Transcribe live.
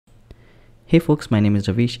Hey folks, my name is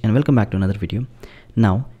Ravish and welcome back to another video.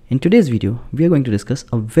 Now, in today's video, we are going to discuss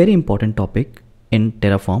a very important topic in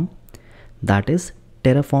Terraform, that is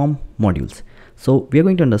Terraform modules. So we are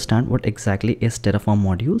going to understand what exactly is Terraform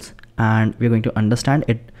modules, and we are going to understand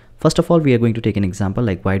it. First of all, we are going to take an example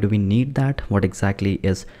like why do we need that, what exactly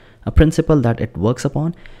is a principle that it works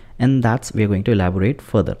upon, and that's we are going to elaborate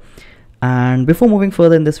further. And before moving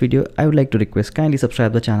further in this video, I would like to request kindly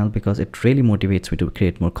subscribe the channel because it really motivates me to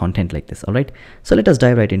create more content like this. All right, so let us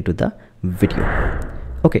dive right into the video.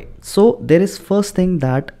 Okay, so there is first thing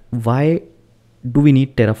that why do we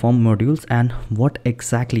need Terraform modules and what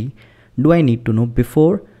exactly do I need to know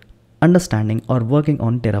before understanding or working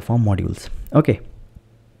on Terraform modules. Okay,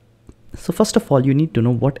 so first of all, you need to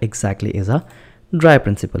know what exactly is a dry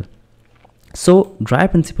principle. So dry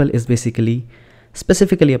principle is basically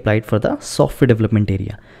specifically applied for the software development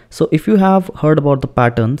area. So if you have heard about the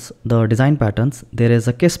patterns, the design patterns, there is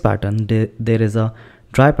a kiss pattern, there is a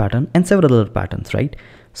dry pattern and several other patterns, right?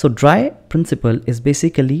 So dry principle is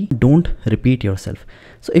basically don't repeat yourself.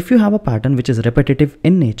 So if you have a pattern which is repetitive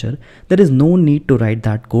in nature, there is no need to write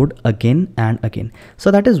that code again and again.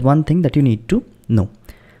 So that is one thing that you need to know.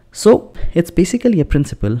 So it's basically a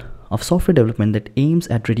principle of software development that aims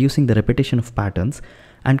at reducing the repetition of patterns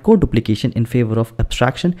and code duplication in favor of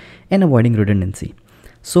abstraction and avoiding redundancy.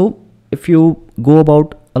 So if you go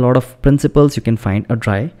about a lot of principles, you can find a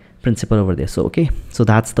dry principle over there. So okay, so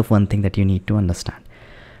that's the one thing that you need to understand.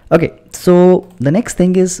 Okay, so the next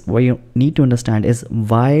thing is what you need to understand is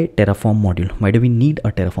why Terraform module. Why do we need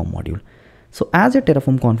a Terraform module? So as your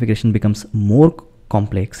Terraform configuration becomes more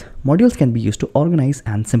complex, modules can be used to organize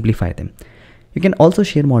and simplify them. You can also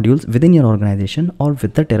share modules within your organization or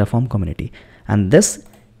with the Terraform community, and this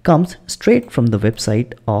comes straight from the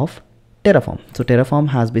website of Terraform. So Terraform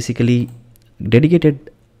has basically dedicated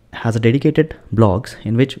blogs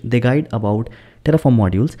in which they guide about Terraform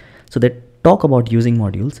modules. So they talk about using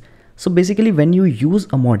modules. So basically when you use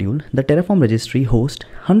a module, the Terraform registry hosts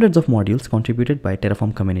hundreds of modules contributed by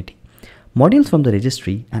Terraform community. Modules from the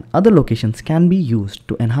registry and other locations can be used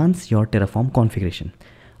to enhance your Terraform configuration.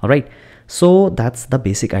 All right. So that's the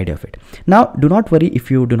basic idea of it. Now, do not worry if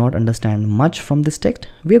you do not understand much from this text.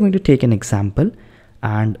 We are going to take an example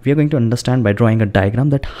and we are going to understand by drawing a diagram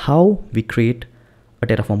that how we create a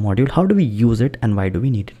Terraform module, how do we use it and why do we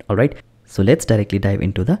need it. All right. So let's directly dive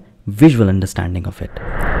into the visual understanding of it.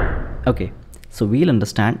 Okay. So we'll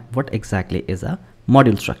understand what exactly is a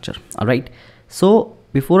module structure. All right. So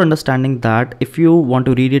before understanding that, if you want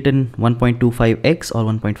to read it in 1.25x or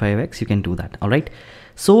 1.5x, you can do that. All right.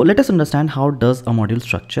 So let us understand how does a module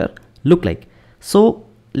structure look like. So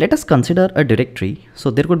let us consider a directory.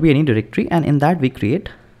 So there could be any directory and in that we create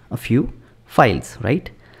a few files,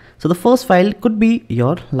 right? So the first file could be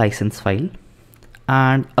your license file,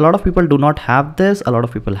 and a lot of people do not have this, a lot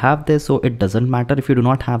of people have this, so it doesn't matter if you do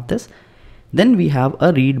not have this. Then we have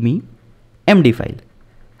a readme MD file.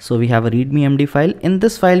 So we have a readme MD file. In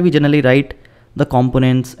this file we generally write the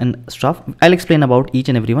components and stuff. I'll explain about each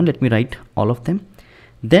and every one. Let me write all of them.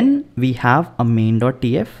 Then we have a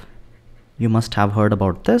main.tf. You must have heard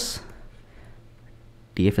about this.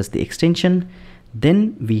 TF is the extension.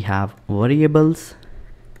 Then we have variables.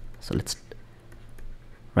 So let's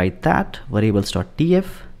write that variables.tf.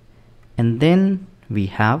 And then we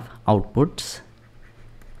have outputs.tf.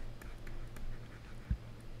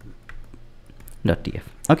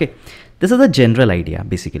 Okay, this is the general idea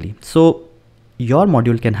basically. So your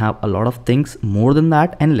module can have a lot of things more than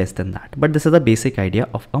that and less than that, but this is the basic idea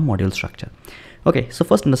of a module structure. Okay, so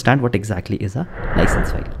first understand what exactly is a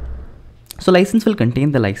license file. So license will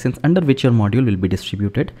contain the license under which your module will be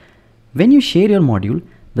distributed. When you share your module,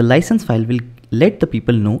 the license file will let the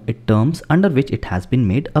people know its terms under which it has been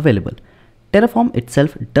made available. Terraform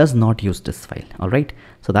itself does not use this file. All right,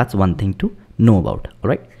 so that's one thing to know about. All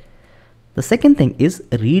right, the second thing is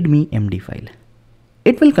readme MD file.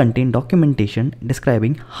 It will contain documentation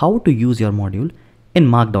describing how to use your module in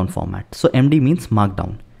markdown format. So MD means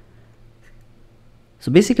markdown.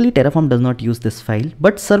 So basically Terraform does not use this file,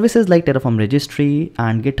 but services like Terraform registry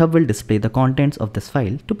and GitHub will display the contents of this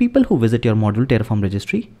file to people who visit your module Terraform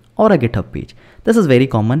registry or a GitHub page. This is very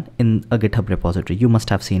common in a GitHub repository. You must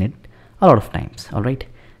have seen it a lot of times. All right.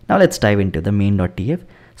 Now let's dive into the main.tf.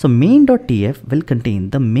 So main.tf will contain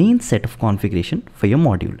the main set of configuration for your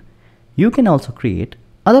module. You can also create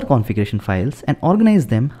other configuration files and organize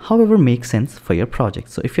them however makes sense for your project.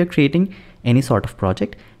 So if you're creating any sort of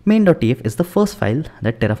project, main.tf is the first file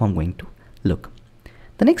that Terraform going to look.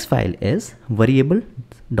 The next file is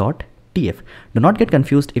variable.tf. Do not get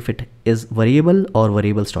confused if it is variable or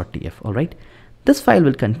variables.tf. All right. This file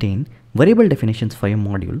will contain variable definitions for your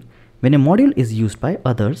module. when a module is used by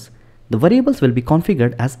others, the variables will be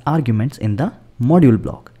configured as arguments in the module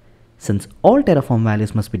block. Since all Terraform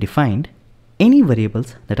values must be defined, any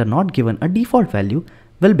variables that are not given a default value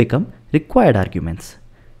will become required arguments.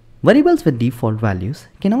 Variables with default values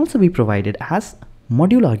can also be provided as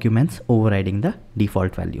module arguments overriding the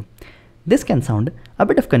default value. This can sound a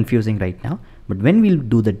bit of confusing right now, but when we'll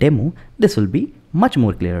do the demo, this will be much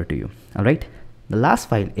more clearer to you. Alright, the last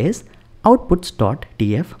file is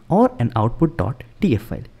outputs.tf or an output.tf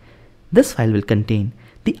file. This file will contain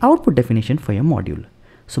the output definition for your module.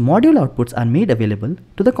 So module outputs are made available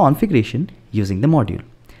to the configuration using the module.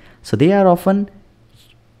 So they are often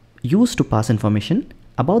used to pass information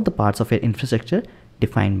about the parts of your infrastructure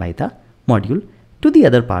defined by the module to the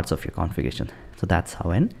other parts of your configuration. So that's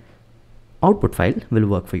how an output file will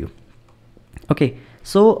work for you. Okay,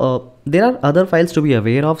 so there are other files to be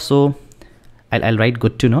aware of. So I'll write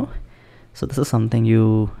good to know. So this is something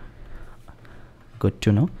you good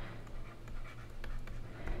to know.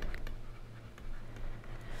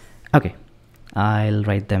 Okay, I'll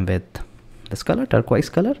write them with this color, turquoise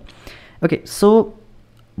color. Okay, so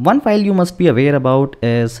one file you must be aware about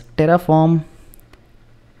is terraform.tf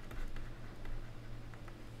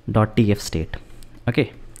state.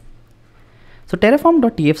 Okay, so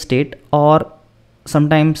terraform.tf state, or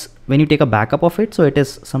sometimes when you take a backup of it, so it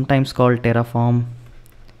is sometimes called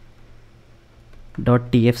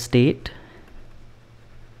terraform.tf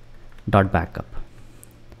state.backup,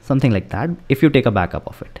 something like that, if you take a backup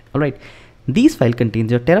of it. All right, these file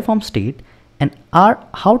contains your Terraform state and are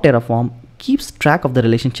how Terraform keeps track of the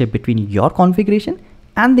relationship between your configuration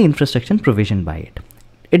and the infrastructure provisioned by it.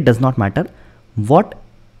 It does not matter what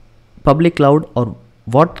public cloud or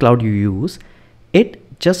what cloud you use, it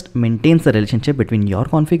just maintains the relationship between your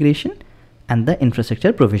configuration and the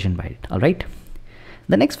infrastructure provisioned by it. All right,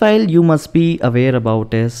 the next file you must be aware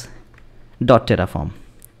about is .terraform.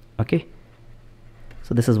 Okay,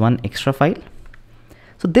 so this is one extra file.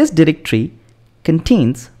 So this directory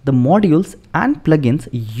contains the modules and plugins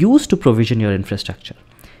used to provision your infrastructure.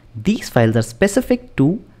 These files are specific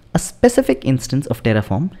to a specific instance of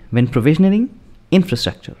Terraform when provisioning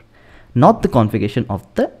infrastructure, not the configuration of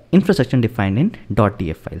the infrastructure defined in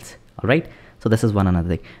 .tf files. All right, so this is one another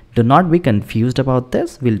thing. Do not be confused about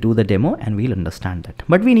this. We'll do the demo and we'll understand that.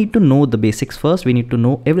 But we need to know the basics first. We need to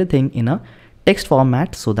know everything in a text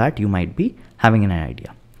format so that you might be having an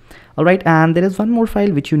idea. All right, and there is one more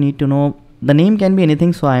file which you need to know. The name can be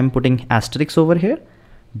anything, so I am putting asterisk over here.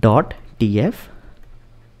 .tf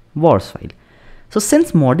wars file. So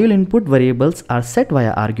since module input variables are set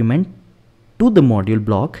via argument to the module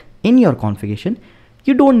block in your configuration,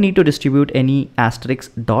 you don't need to distribute any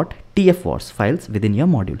asterisk .tf wars files within your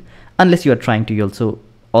module, unless you are trying to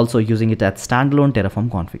also using it as standalone Terraform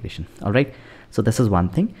configuration. All right, so this is one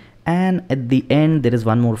thing. And at the end, there is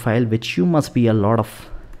one more file which you must be a lot of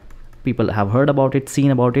people have heard about it, seen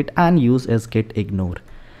about it, and use is git ignore.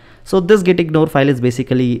 So this git ignore file is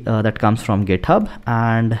basically that comes from GitHub,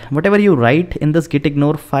 and whatever you write in this git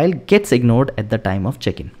ignore file gets ignored at the time of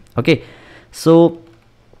check-in. Okay, so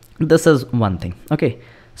this is one thing. Okay,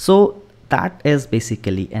 so that is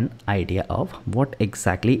basically an idea of what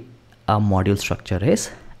exactly a module structure is,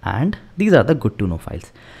 and these are the good to know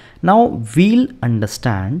files. Now we'll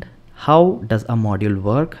understand how does a module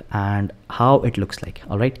work and how it looks like.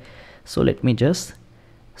 All right, so let me just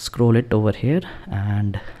scroll it over here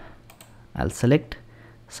and I'll select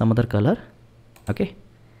some other color. Okay,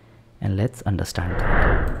 and let's understand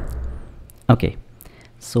that. Okay,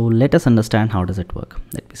 so let us understand how does it work.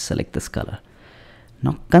 Let me select this color.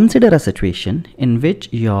 Now consider a situation in which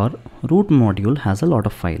your root module has a lot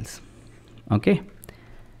of files. Okay,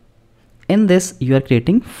 in this you are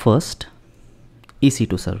creating first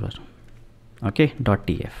EC2 server. Okay,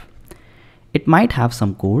 .tf. It might have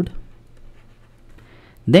some code.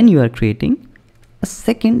 Then you are creating a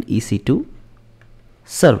second EC2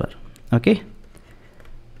 server. Okay,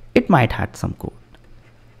 it might have some code.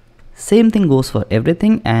 Same thing goes for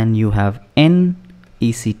everything, and you have n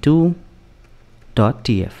ec2.tf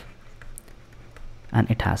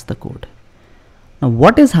and it has the code. Now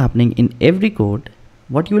what is happening in every code,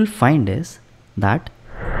 what you will find is that,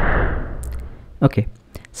 okay,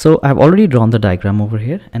 so I've already drawn the diagram over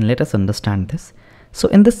here, and let us understand this. So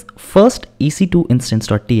in this first ec2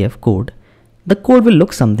 instance.tf code, the code will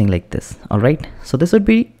look something like this. All right, so this would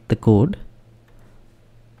be the code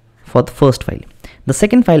for the first file. The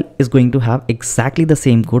second file is going to have exactly the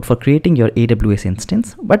same code for creating your AWS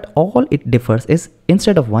instance, but all it differs is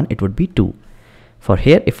instead of 1, it would be 2. For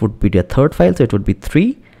here, it would be the third file, so it would be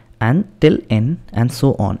 3 and till n and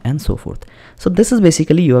so on and so forth. So this is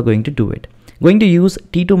basically you are going to do it. going to use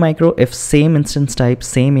T2 micro if same instance type,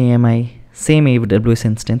 same AMI, same AWS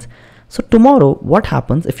instance. So tomorrow, what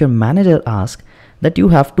happens if your manager asks that you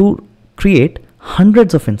have to create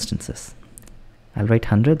hundreds of instances? I'll write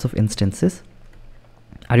hundreds of instances.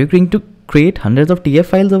 Are you going to create hundreds of TF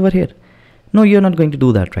files over here? No, you're not going to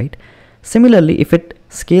do that, right? Similarly, if it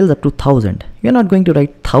scales up to 1000, you're not going to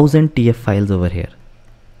write 1000 TF files over here,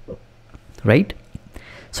 right?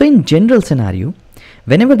 So in general scenario,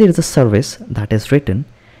 whenever there is a service that is written,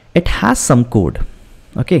 it has some code.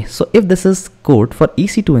 Okay, so if this is code for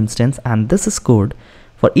EC2 instance and this is code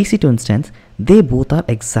for EC2 instance, they both are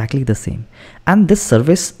exactly the same. And this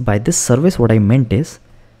service, by this service, what I meant is,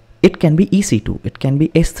 it can be EC2, it can be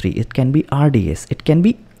S3, it can be RDS, it can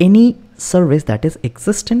be any service that is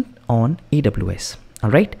existent on AWS.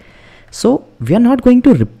 All right. So we are not going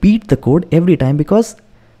to repeat the code every time because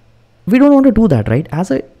we don't want to do that, right?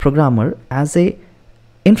 As a programmer, as a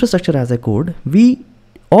infrastructure as a code, we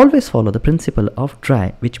always follow the principle of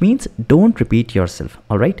try, which means don't repeat yourself.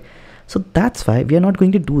 All right. So that's why we are not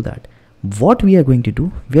going to do that. What we are going to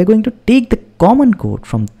do, we are going to take the common code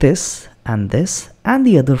from this and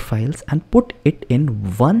the other files and put it in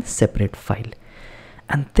one separate file.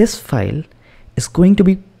 And this file is going to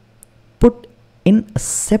be put in a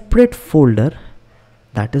separate folder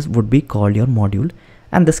that would be called your module.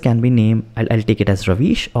 And this can be named, I'll take it as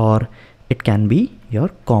Ravish, or it can be your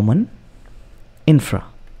common infra.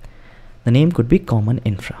 The name could be common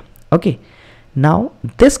infra. Okay. Now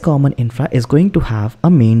this common infra is going to have a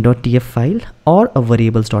main.tf file or a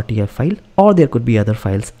variables.tf file, or there could be other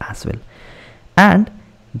files as well. And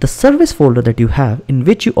the service folder that you have, in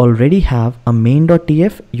which you already have a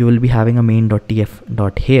main.tf, you will be having a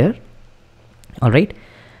main.tf here. All right.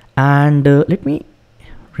 And let me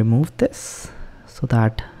remove this so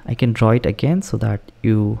that I can draw it again so that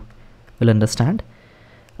you will understand.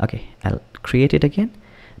 Okay, I'll create it again.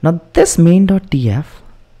 Now this main.tf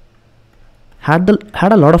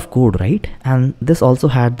had a lot of code, right? And this also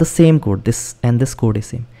had the same code, this and this code is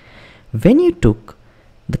same. When you took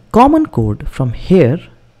the common code from here,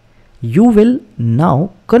 you will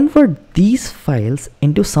now convert these files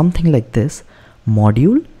into something like this: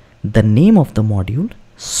 module, the name of the module,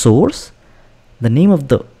 source, the name of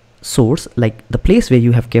the source, like the place where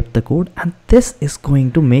you have kept the code, and this is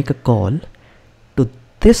going to make a call to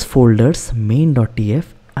this folder's main.tf,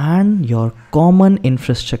 and your common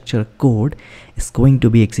infrastructure code is going to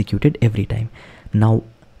be executed every time. Now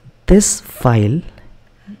this file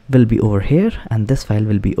will be over here and this file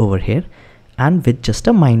will be over here, and with just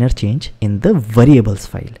a minor change in the variables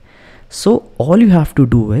file. So all you have to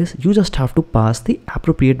do is you just have to pass the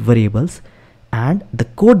appropriate variables, and the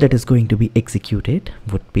code that is going to be executed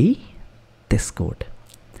would be this code.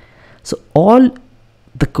 So all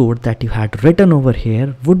the code that you had written over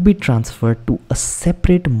here would be transferred to a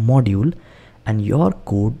separate module, and your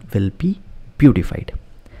code will be beautified.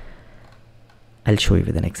 I'll show you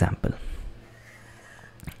with an example.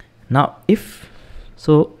 Now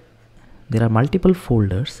so there are multiple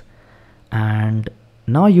folders, and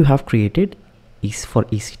now you have created for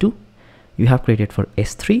EC2, you have created for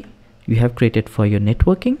S3, you have created for your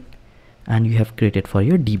networking, and you have created for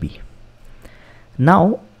your DB.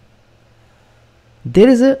 Now there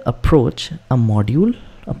is a approach, a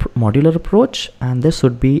modular approach, and this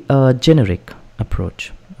would be a generic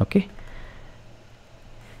approach. Okay.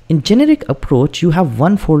 In generic approach, you have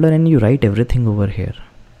one folder and you write everything over here.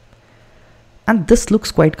 And this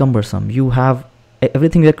looks quite cumbersome. You have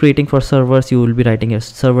everything you're creating for servers. You will be writing a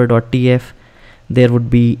server.tf. There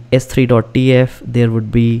would be s3.tf. There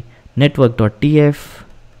would be network.tf.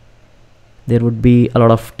 There would be a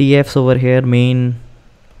lot of tfs over here, main.tf,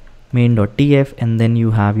 and then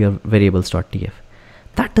you have your variables.tf.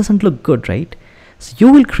 That doesn't look good, right? So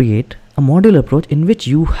you will create a module approach in which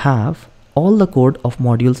you have all the code of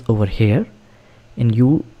modules over here. In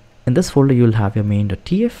this folder you will have your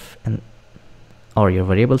main.tf and or your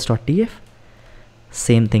variables.tf.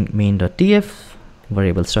 Same thing, main.tf,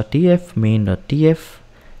 variables.tf, main.tf,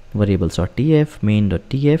 variables.tf,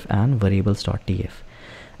 main.tf, and variables.tf.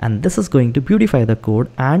 And this is going to beautify the code,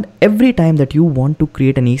 and every time that you want to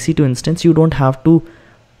create an EC2 instance, you don't have to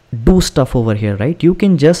do stuff over here, right? You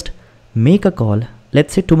can just make a call.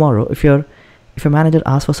 Let's say tomorrow, if your manager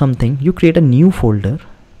asks for something, you create a new folder.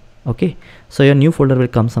 Okay, so your new folder will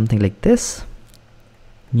come something like this,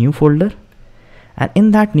 new folder. And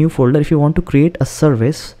in that new folder, if you want to create a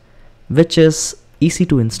service which is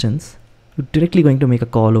EC2 instance, you're directly going to make a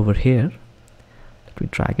call over here. Let me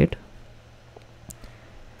drag it.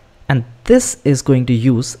 And this is going to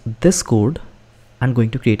use this code and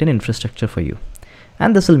going to create an infrastructure for you.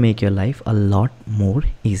 And this will make your life a lot more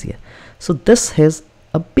easier. So this is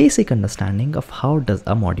a basic understanding of how does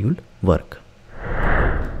a module work.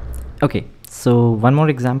 Okay, so one more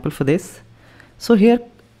example for this. So here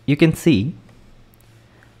you can see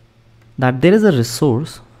that there is a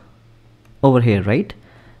resource over here, right?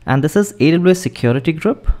 And this is AWS security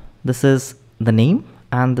group. This is the name,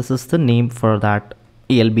 and this is the name for that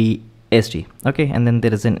ELB SG. Okay, and then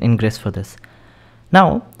there is an ingress for this.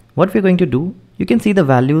 Now what we're going to do, you can see the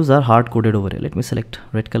values are hard coded over here. Let me select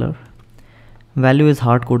red color. Value is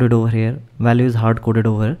hard coded over here, value is hard coded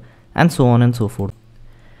over here, and so on and so forth.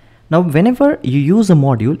 Now whenever you use a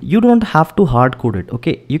module, you don't have to hard code it.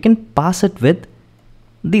 Okay, you can pass it with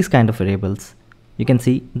these kind of variables. You can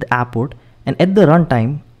see the app port, and at the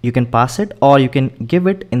runtime you can pass it, or you can give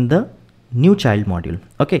it in the new child module.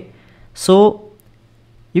 Okay, so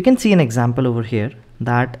you can see an example over here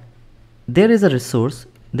that there is a resource,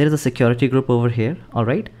 there is a security group over here. All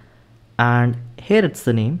right, and here it's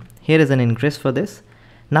the name, here is an ingress for this.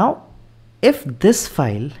 Now if this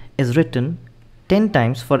file is written 10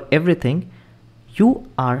 times for everything, you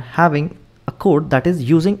are having a code that is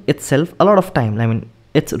using itself a lot of time. I mean,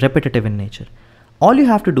 it's repetitive in nature. All you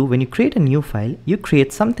have to do when you create a new file, you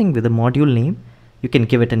create something with a module name, you can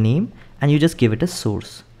give it a name, and you just give it a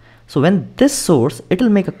source. So when this source, it will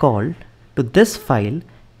make a call to this file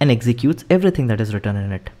and executes everything that is written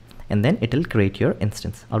in it, and then it will create your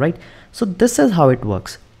instance. All right, so this is how it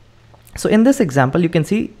works. So in this example, you can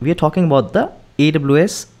see we are talking about the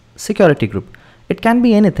AWS security group. It can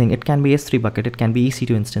be anything. It can be S3 bucket, it can be EC2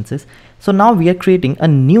 instances. So now we are creating a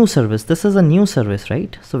new service. This is a new service,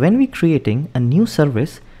 right? So when we're creating a new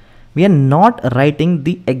service, we are not writing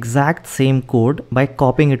the exact same code by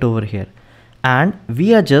copying it over here, and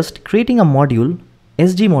we are just creating a module,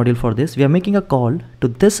 SG module for this. We are making a call to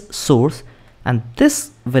this source, and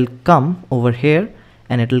this will come over here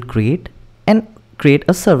and it will create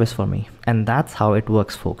a service for me. And that's how it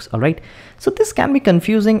works, folks. All right, so this can be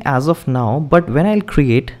confusing as of now, but when I'll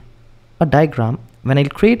create a diagram, when I'll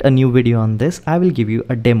create a new video on this, I will give you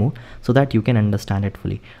a demo so that you can understand it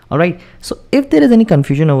fully. All right, so if there is any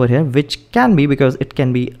confusion over here, which can be because it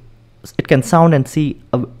can sound and see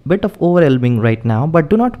a bit of overwhelming right now, but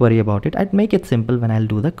do not worry about it. I'd make it simple when I'll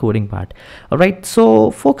do the coding part. All right,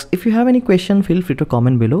 so folks, if you have any question, feel free to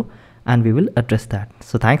comment below and we will address that.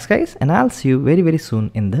 So thanks guys, and I'll see you very soon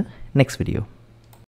in the next video.